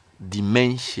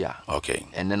dementia. Okay.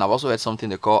 And then I've also heard something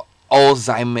they call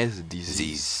Alzheimer's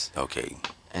disease Okay.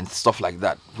 and stuff like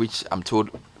that, which I'm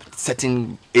told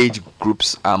certain age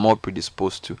groups are more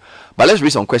predisposed to. But let's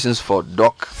read some questions for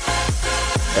Doc.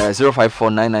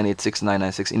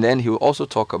 05499869996. In the end, he will also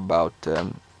talk about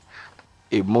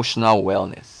emotional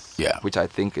wellness, which I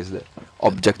think is the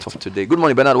object of today. Good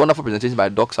morning, Bernard. Wonderful presentation by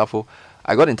Doc Safo.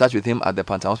 I got in touch with him at the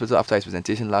Pantan Hospital after his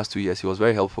presentation last 2 years. He was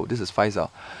very helpful. This is Faisal.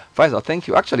 Faisal, thank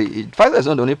you. Actually, Faisal is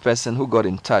not the only person who got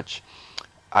in touch.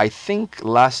 I think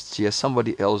last year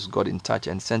somebody else got in touch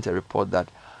and sent a report that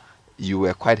you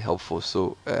were quite helpful.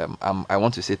 So I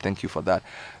want to say thank you for that.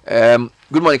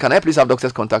 Good morning. Can I please have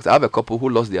doctor's contact? I have a couple who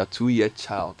lost their 2-year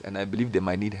child and I believe they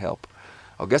might need help.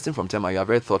 Augustine from Tema, you are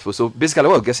very thoughtful. So basically,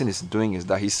 what Augustine is doing is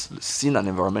that he's seen an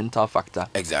environmental factor.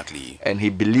 Exactly. And he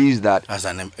believes that.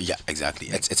 Yeah, exactly.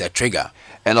 It's a trigger.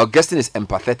 And Augustine is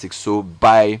empathetic. So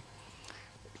by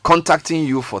contacting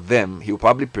you for them, he will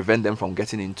probably prevent them from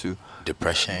getting into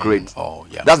depression. Great. Oh,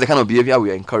 yeah. That's the kind of behavior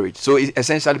we encourage. So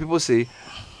essentially, people say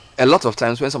a lot of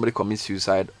times when somebody commits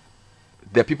suicide,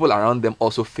 the people around them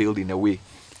also failed in a way,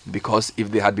 because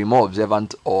if they had been more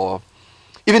observant, or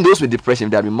even those with depression,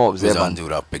 if they had been more observant, they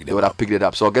would have picked it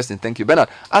up. So Augustine, thank you. Bernard,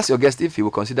 ask your guest if he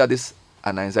will consider this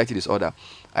an anxiety disorder.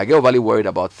 I get overly worried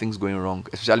about things going wrong,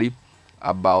 especially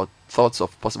about thoughts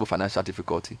of possible financial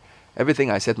difficulty. Everything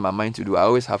I set my mind to do, I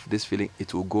always have this feeling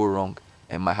it will go wrong,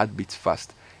 and my heart beats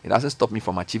fast. It doesn't stop me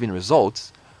from achieving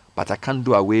results, but I can't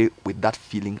do away with that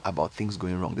feeling about things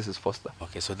going wrong. This is Foster.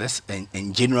 Okay, so that's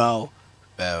in general.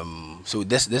 So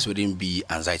this wouldn't be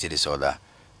anxiety disorder.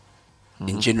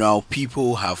 In general,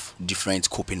 people have different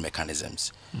coping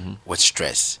mechanisms with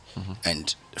stress,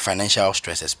 and financial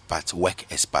stress is part, work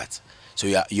is part. So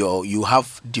you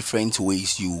have different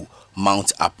ways you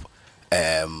mount up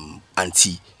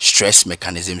anti-stress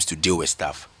mechanisms to deal with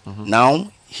stuff.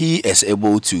 Now he is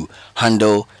able to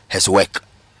handle his work.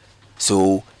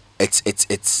 So it's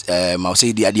I'll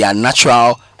say there are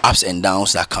natural ups and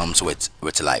downs that comes with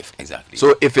life. Exactly.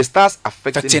 So if it starts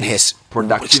affecting his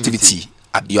productivity,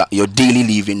 your daily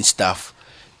living stuff,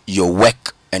 your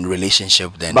work and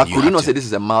relationship, then. But could you not say this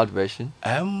is a mild version?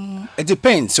 It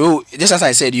depends. So just as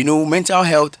I said, mental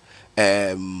health.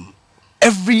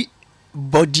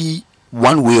 Everybody,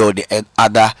 one way or the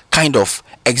other, kind of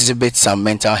exhibits some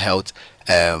mental health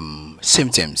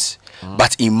symptoms,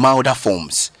 but in milder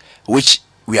forms, which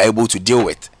we are able to deal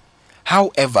with.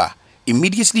 However,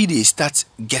 immediately they start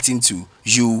getting to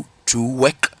you through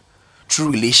work,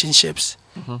 through relationships,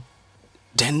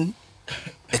 then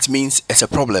it means it's a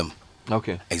problem.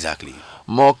 Okay. Exactly.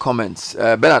 More comments.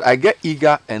 Bernard, I get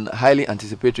eager and highly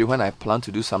anticipatory when I plan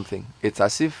to do something. It's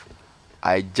as if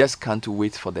I just can't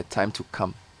wait for the time to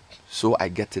come, so I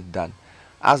get it done.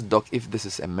 Ask Doc if this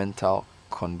is a mental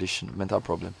condition, mental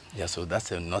problem. Yeah, so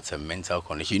that's not a mental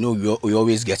condition. We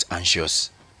always get anxious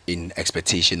in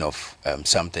expectation of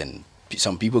something.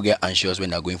 Some people get anxious when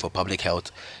they're going for public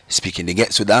health speaking.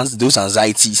 Those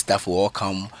anxiety stuff will all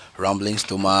come, rumbling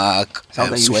stomach,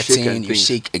 sweating, you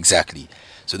shake. Exactly.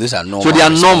 So those are normal. So they are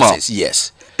normal.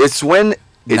 Yes. It's when it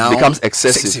becomes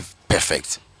excessive.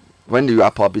 Perfect. When you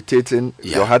are palpitating,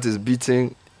 Yeah. your heart is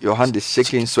beating, your hand is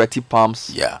shaking, sweaty palms,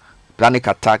 Yeah. panic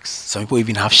attacks. Some people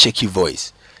even have shaky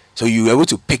voice. So you're able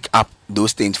to pick up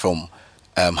those things from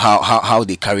how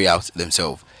they carry out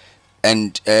themselves.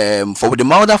 And for the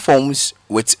milder forms,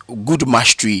 with good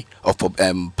mastery of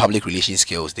public relations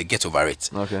skills, they get over it.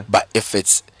 Okay. But if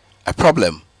it's a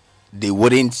problem, they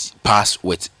wouldn't pass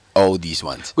with all these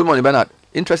ones. Good morning, Bernard.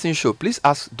 Interesting show. Please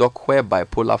ask Doc where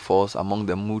bipolar falls among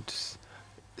the moods,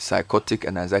 psychotic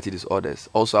and anxiety disorders.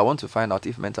 Also, I want to find out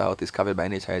if mental health is covered by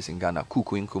NHIS in Ghana.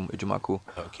 Kuku Inkum Ejumako.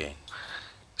 Okay.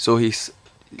 So he's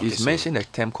so mentioned a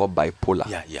term called bipolar.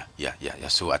 Yeah.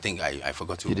 So I think I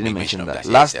forgot to. You didn't make mention of that. Yes,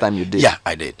 Last time you did. Yeah,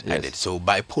 I did. Yes. I did. So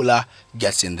bipolar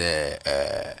gets in the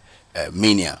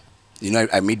mania.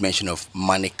 I made mention of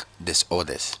manic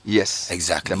disorders. Yes.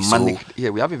 Exactly. The manic.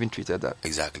 Yeah, we have even treated that.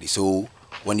 Exactly. So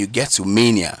when you get to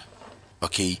mania,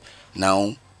 okay,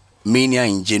 now mania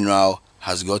in general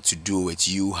has got to do with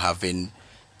you having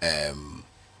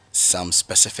some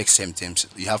specific symptoms.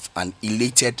 You have an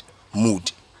elated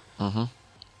mood.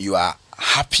 You are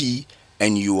happy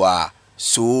and you have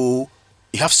so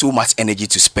much energy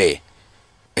to spare.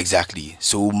 Exactly.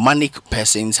 So manic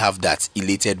persons have that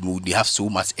elated mood. They have so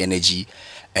much energy,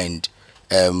 and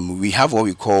we have what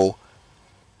we call,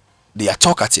 they are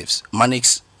talkatives.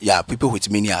 Manics, people with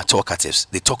mania are talkatives.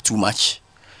 They talk too much.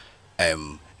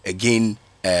 Again,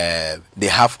 they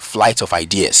have flight of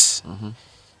ideas,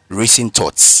 racing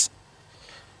thoughts.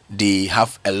 They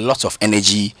have a lot of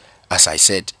energy, as I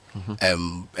said.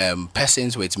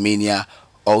 Persons with mania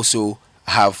also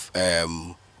have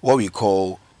what we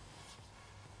call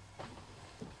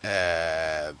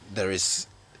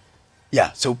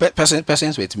so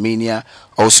persons with mania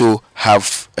also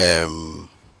have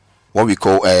what we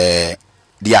call they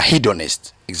are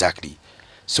hedonists. Exactly.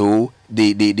 So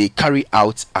they carry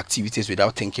out activities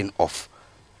without thinking of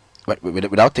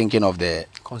the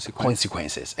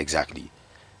consequences. Exactly.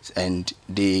 And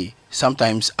they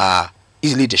sometimes are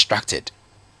easily distracted.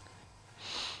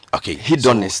 Okay.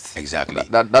 Hedonist. So, exactly.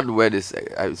 That word is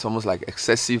it's almost like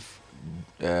excessive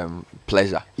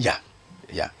pleasure. Yeah.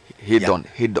 Hedon.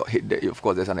 Of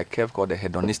course, there's a curve called the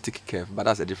hedonistic curve, but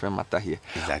that's a different matter here.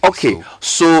 Exactly. Okay,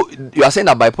 so you are saying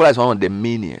that bipolar is one of the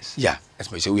manias. Yeah.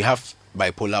 So we have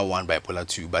bipolar 1, bipolar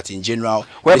 2, but in general,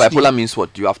 Where basically, bipolar means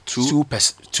what? You have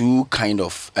two kind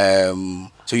of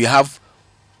so you have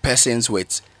persons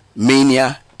with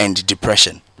mania and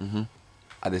depression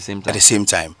at the same at time. the same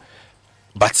time,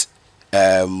 but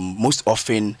most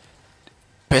often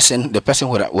the person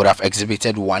would have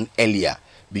exhibited one earlier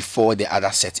before the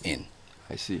other set in.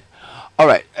 I see. All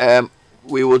right.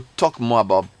 We will talk more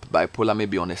about bipolar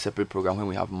maybe on a separate program when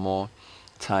we have more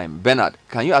time. Bernard,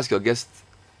 can you ask your guest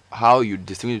how you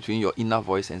distinguish between your inner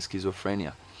voice and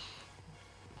schizophrenia?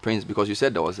 Prince, because you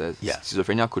said there was a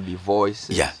schizophrenia could be voice.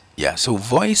 Yeah. So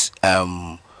voice,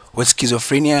 with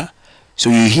schizophrenia, so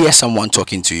you hear someone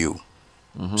talking to you.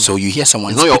 So you hear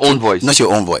someone. It's not your own voice. Not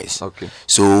your own voice. Okay.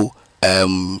 So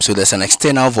so there's an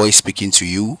external voice speaking to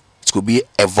you. It could be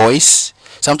a voice.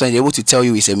 Sometimes they're able to tell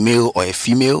you it's a male or a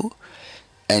female,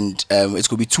 and it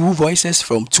could be two voices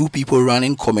from two people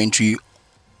running commentary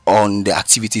on the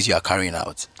activities you are carrying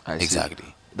out. I see.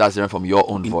 Exactly. That's different from your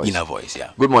own voice. Inner voice,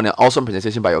 yeah. Good morning. Awesome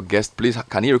presentation by your guest. Please,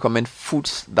 can you recommend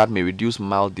foods that may reduce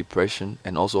mild depression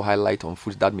and also highlight on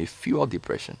foods that may fuel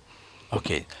depression?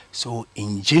 Okay. So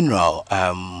in general,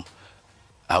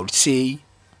 I would say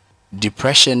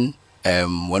depression,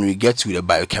 when we get to the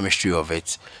biochemistry of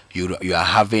it, you are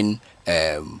having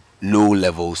low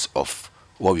levels of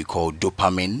what we call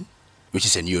dopamine, which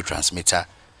is a neurotransmitter.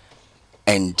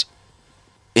 And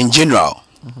in general,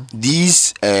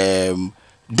 these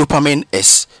dopamine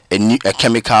is a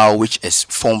chemical which is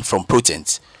formed from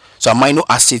proteins. So amino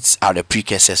acids are the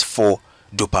precursors for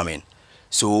dopamine.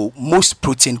 So most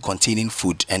protein containing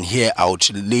food, and here I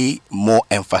would lay more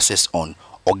emphasis on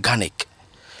organic.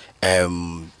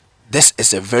 This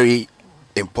is a very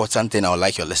important thing I would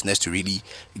like your listeners to really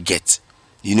get.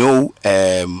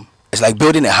 It's like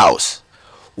building a house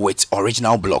with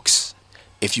original blocks.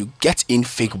 If you get in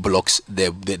fake blocks,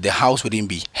 the house wouldn't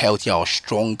be healthy or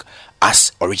strong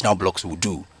as original blocks would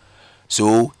do.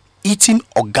 So eating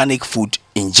organic food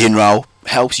in general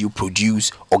helps you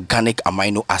produce organic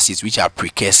amino acids, which are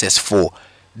precursors for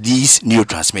these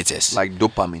neurotransmitters. Like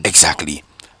dopamine. Exactly.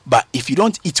 But if you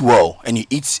don't eat well and you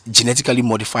eat genetically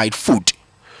modified food,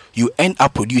 you end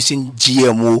up producing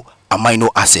GMO amino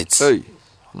acids. Hey.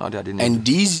 No, they didn't. And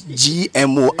these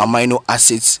GMO amino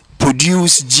acids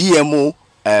produce GMO,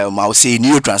 I'll say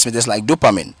neurotransmitters like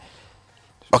dopamine.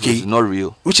 Okay. Which is not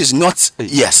real. Which is not,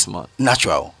 yes, smart.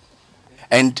 Natural.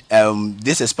 And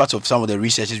this is part of some of the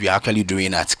researches we are actually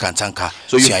doing at Kantanka.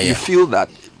 So you feel that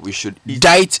we should eat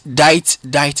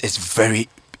diet is very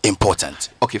important.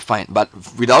 Okay, fine. But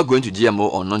without going to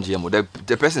GMO or non-GMO,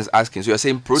 the person is asking, so you're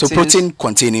saying protein. So protein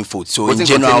containing food. So in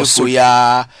general,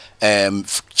 soya,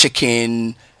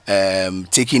 chicken,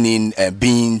 taking in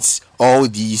beans, all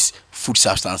these food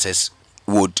substances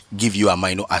would give you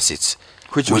amino acids.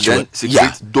 Which will then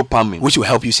secrete dopamine. Which will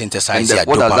help you synthesize what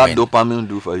dopamine. Does that dopamine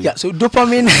do for you? Yeah, so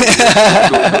dopamine.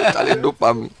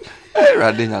 Dopamine.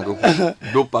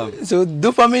 Dopamine. So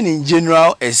dopamine in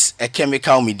general is a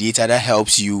chemical mediator that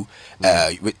helps you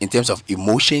in terms of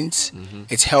emotions.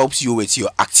 It helps you with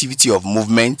your activity of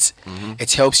movement.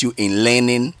 It helps you in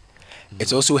learning.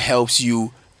 It also helps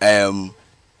you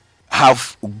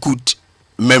have good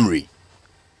memory.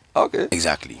 Okay.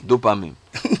 Exactly. Dopamine.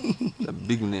 A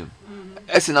big name.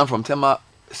 Esina from Tema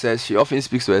says she often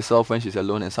speaks to herself when she's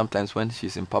alone and sometimes when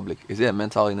she's in public. Is it a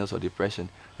mental illness or depression?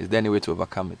 Is there any way to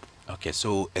overcome it? Okay,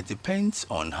 so it depends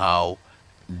on how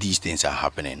these things are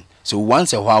happening. So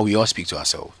once in a while, we all speak to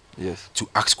ourselves. Yes. To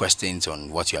ask questions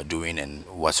on what you are doing and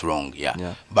what's wrong.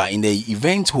 Yeah. But in the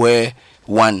event where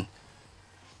you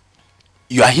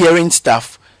are hearing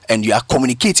stuff and you are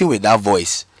communicating with that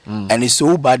voice, and it's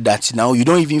so bad that now you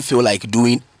don't even feel like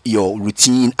doing your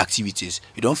routine activities.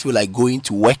 You don't feel like going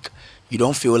to work. You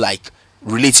don't feel like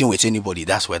relating with anybody.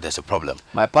 That's where there's a problem.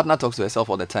 My partner talks to herself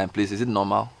all the time. Please, is it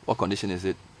normal? What condition is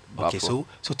it? Okay, so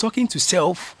talking to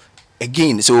self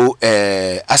again. So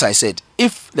as I said,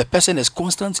 if the person is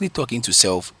constantly talking to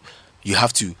self, you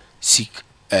have to seek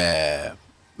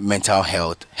mental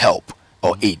health help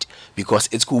or aid, because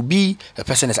it could be the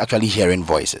person is actually hearing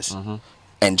voices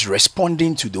and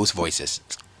responding to those voices.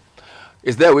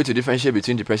 Is there a way to differentiate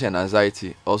between depression and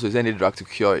anxiety? Also, is there any drug to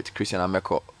cure it? Christian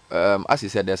Ameko. As he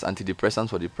said, there's antidepressants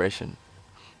for depression.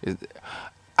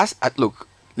 Look,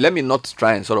 let me not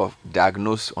try and sort of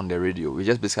diagnose on the radio. We're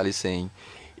just basically saying,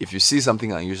 if you see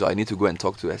something unusual, I need to go and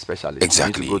talk to a specialist.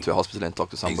 Exactly. You need to go to a hospital and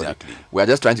talk to somebody. Exactly. We are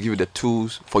just trying to give you the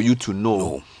tools for you to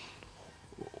know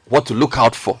what to look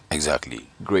out for. Exactly.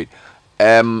 Great.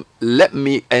 Let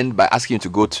me end by asking you to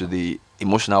go to the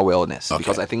emotional wellness,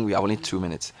 because I think we have only 2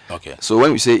 minutes. Okay. So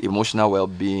when we say emotional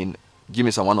well-being, Give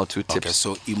me some 1 or 2 tips. Okay,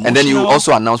 so and then you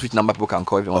also announce which number people can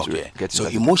call if you want to get. So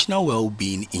emotional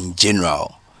well-being in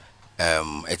general,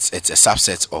 it's a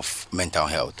subset of mental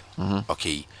health.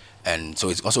 Okay, and so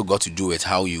it's also got to do with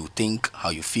how you think, how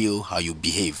you feel, how you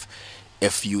behave.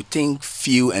 If you think,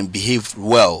 feel, and behave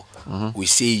well, we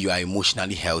say you are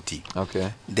emotionally healthy.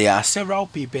 Okay. There are several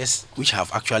papers which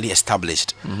have actually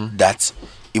established that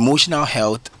emotional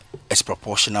health is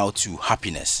proportional to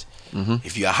happiness.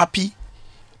 If you are happy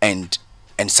and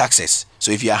success,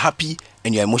 so if you are happy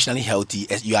and you are emotionally healthy,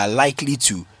 you are likely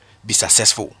to be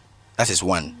successful. That is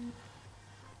 1.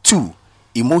 2,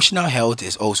 emotional health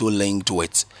is also linked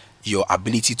with your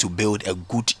ability to build a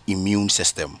good immune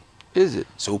system. Is it?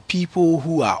 So people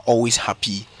who are always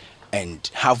happy and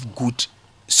have good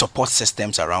support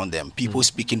systems around them, people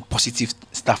speaking positive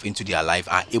stuff into their life,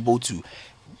 are able to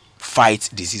fight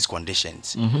disease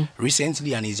conditions.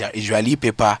 Recently, an Israeli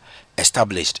paper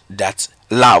established that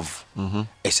love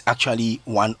is actually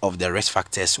one of the risk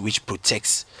factors which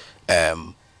protects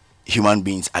human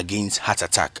beings against heart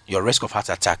attack. Your risk of heart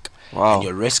attack and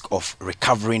your risk of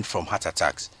recovering from heart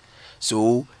attacks.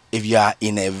 So if you are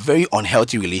in a very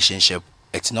unhealthy relationship,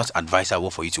 it's not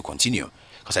advisable for you to continue,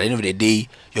 because at the end of the day,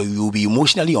 you will be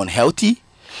emotionally unhealthy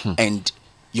and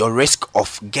your risk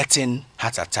of getting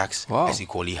heart attacks is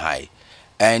equally high.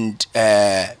 And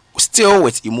still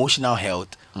with emotional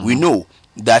health, we know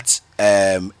that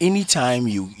anytime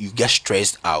you get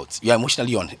stressed out, you are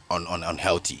emotionally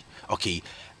unhealthy. Okay,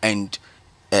 and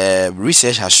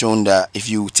research has shown that if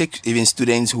you take even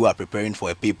students who are preparing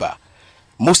for a paper,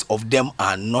 most of them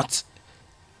are not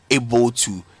able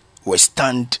to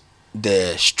withstand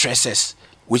the stresses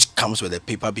which comes with the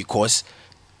paper, because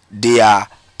their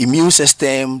immune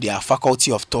system, their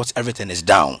faculty of thought, everything is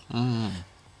down.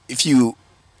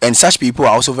 And such people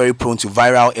are also very prone to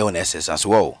viral illnesses as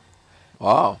well.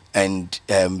 Wow. And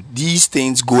these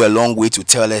things go a long way to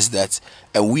tell us that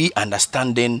we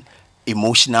understanding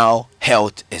emotional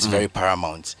health is very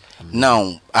paramount.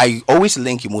 Now, I always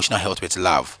link emotional health with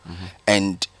love,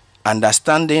 and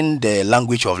understanding the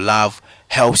language of love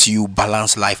helps you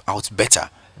balance life out better.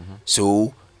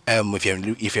 So if you're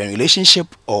in a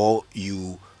relationship or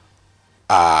you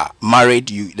are married,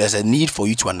 there's a need for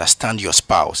you to understand your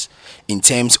spouse in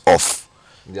terms of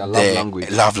their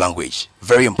love language.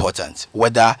 Very important.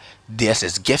 Whether theirs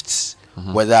is gifts,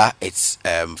 whether it's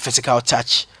physical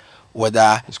touch,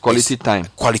 whether it's quality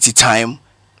time.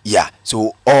 Yeah,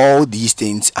 so all these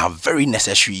things are very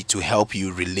necessary to help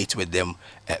you relate with them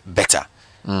better.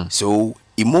 So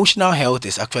emotional health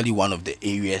is actually one of the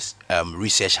areas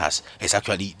research is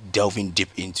actually delving deep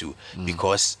into,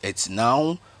 because it's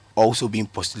now also being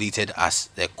postulated as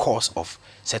the cause of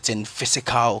certain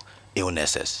physical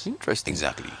illnesses. Interesting.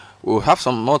 Exactly. We'll have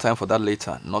some more time for that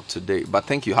later, not today. But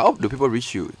thank you. How do people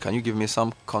reach you? Can you give me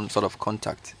some sort of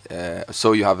contact?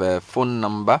 So you have a phone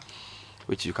number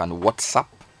which you can WhatsApp.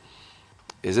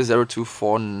 Is it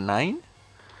 0249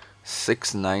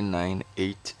 699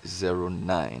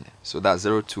 809? So that's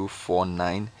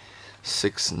 0249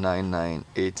 699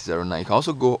 809. You can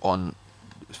also go on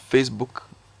Facebook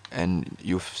and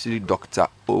you see Dr.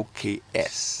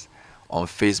 OKS on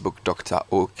Facebook. Dr.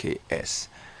 OKS.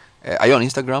 Are you on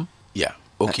Instagram? Yeah.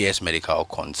 OKS Medical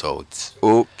Consult.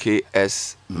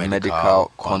 OKS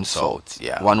Medical Consult.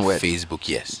 Yeah. One word. Facebook,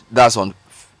 yes. That's on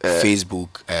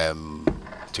Facebook,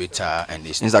 Twitter, and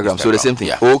Instagram. So the same thing.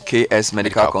 Yeah. OKS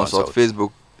Medical Consult.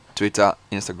 Facebook, Twitter,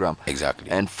 Instagram. Exactly.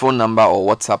 And phone number or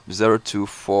WhatsApp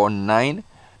 0249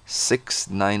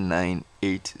 699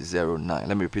 809.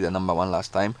 Let me repeat the number one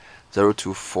last time.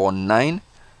 0249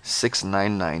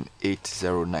 699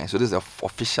 809. So this is the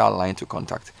official line to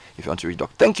contact if you want to reach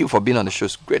Doc. Thank you for being on the show.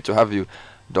 It's great to have you,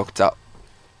 Dr.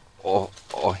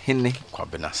 Ohene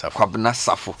Kwabena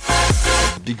Safo.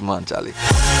 Big man, Charlie.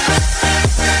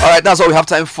 All right, that's all we have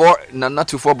time for. Nana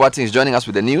Tufo Boateng is joining us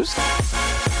with the news.